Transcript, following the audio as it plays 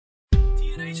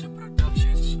In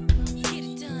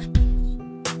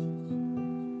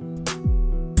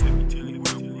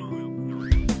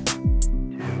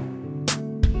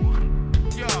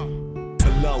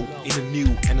a new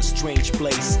and a strange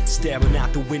place, staring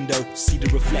out the window, see the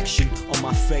reflection on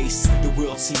my face. The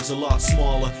world seems a lot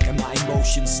smaller and my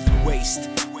emotions waste.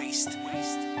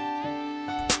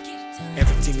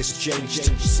 Everything has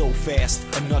changed so fast.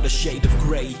 Another shade of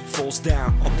grey falls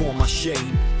down upon my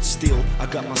shame. Still, I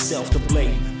got myself to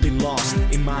blame. Been lost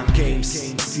in mind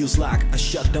games. Feels like a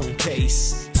shutdown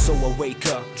case. So I wake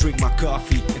up, drink my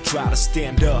coffee, and try to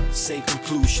stand up. Say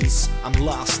conclusions. I'm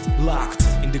lost, locked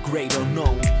in the great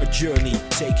unknown. A journey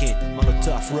taken on a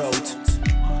tough road.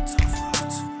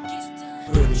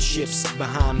 Burning ships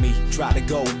behind me, try to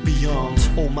go beyond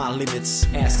all my limits,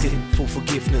 asking for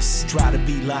forgiveness. Try to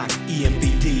be like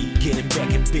EMBD, getting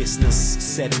back in business,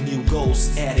 setting new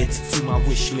goals, add it to my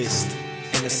wish list.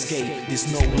 And escape, there's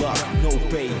no luck, no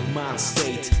pay,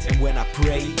 Mindstate. And when I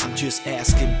pray, I'm just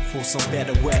asking for some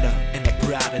better weather and a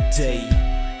brighter day.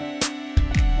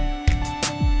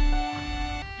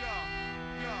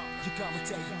 You come and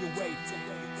take me away.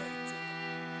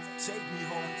 Take me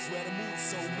home, where the mood's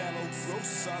so mellow.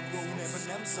 Roses are grown,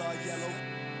 M&M's are yellow.